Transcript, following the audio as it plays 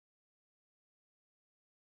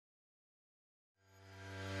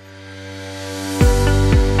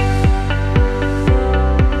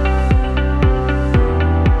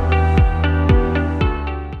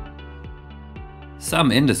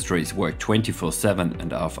Some industries work 24/7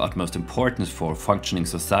 and are of utmost importance for functioning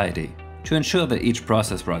society. To ensure that each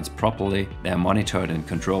process runs properly, they are monitored and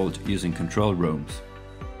controlled using control rooms.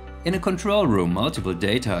 In a control room, multiple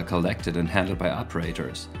data are collected and handled by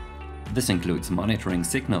operators. This includes monitoring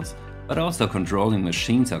signals, but also controlling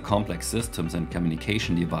machines or complex systems and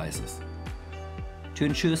communication devices. To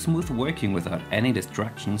ensure smooth working without any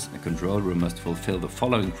distractions, a control room must fulfill the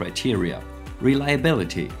following criteria: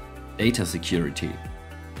 reliability, data security,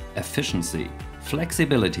 efficiency,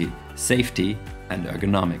 flexibility, safety, and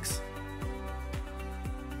ergonomics.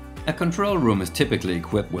 A control room is typically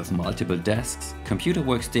equipped with multiple desks, computer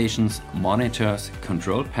workstations, monitors,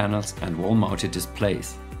 control panels, and wall-mounted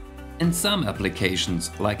displays. In some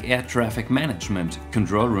applications, like air traffic management,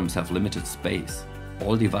 control rooms have limited space.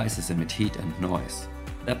 All devices emit heat and noise.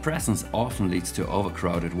 Their presence often leads to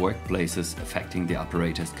overcrowded workplaces, affecting the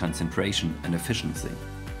operator's concentration and efficiency.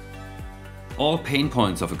 All pain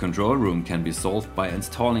points of a control room can be solved by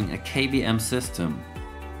installing a KVM system.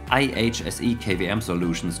 IHSE KVM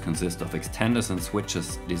solutions consist of extenders and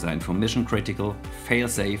switches designed for mission-critical,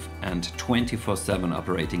 fail-safe, and 24/7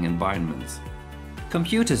 operating environments.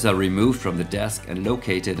 Computers are removed from the desk and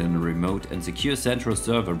located in a remote and secure central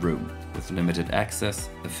server room, with limited access,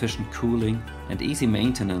 efficient cooling, and easy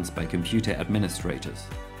maintenance by computer administrators.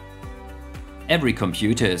 Every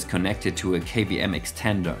computer is connected to a KVM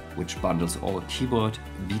extender, which bundles all keyboard,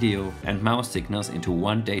 video, and mouse signals into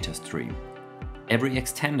one data stream. Every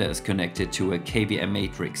extender is connected to a KVM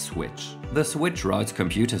matrix switch. The switch routes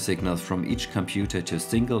computer signals from each computer to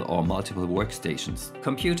single or multiple workstations.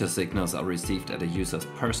 Computer signals are received at a user's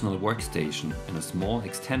personal workstation in a small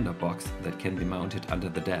extender box that can be mounted under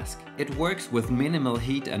the desk. It works with minimal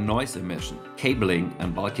heat and noise emission. Cabling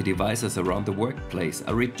and bulky devices around the workplace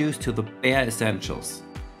are reduced to the bare essentials.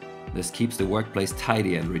 This keeps the workplace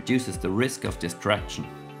tidy and reduces the risk of distraction.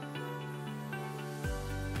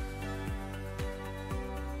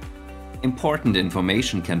 Important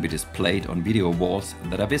information can be displayed on video walls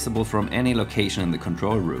that are visible from any location in the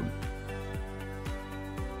control room.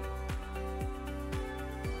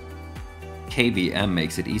 KVM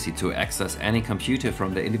makes it easy to access any computer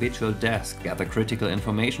from the individual desk, gather critical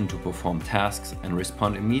information to perform tasks, and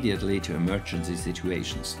respond immediately to emergency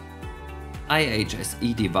situations.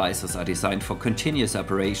 IHSE devices are designed for continuous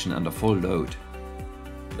operation under full load.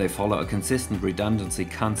 They follow a consistent redundancy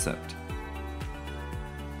concept.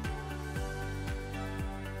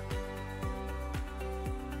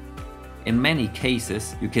 In many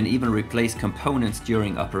cases, you can even replace components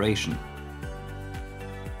during operation.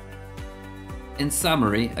 In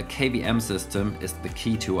summary, a KVM system is the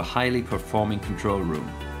key to a highly performing control room.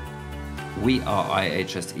 We are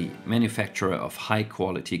IHSE, manufacturer of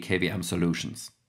high-quality KVM solutions.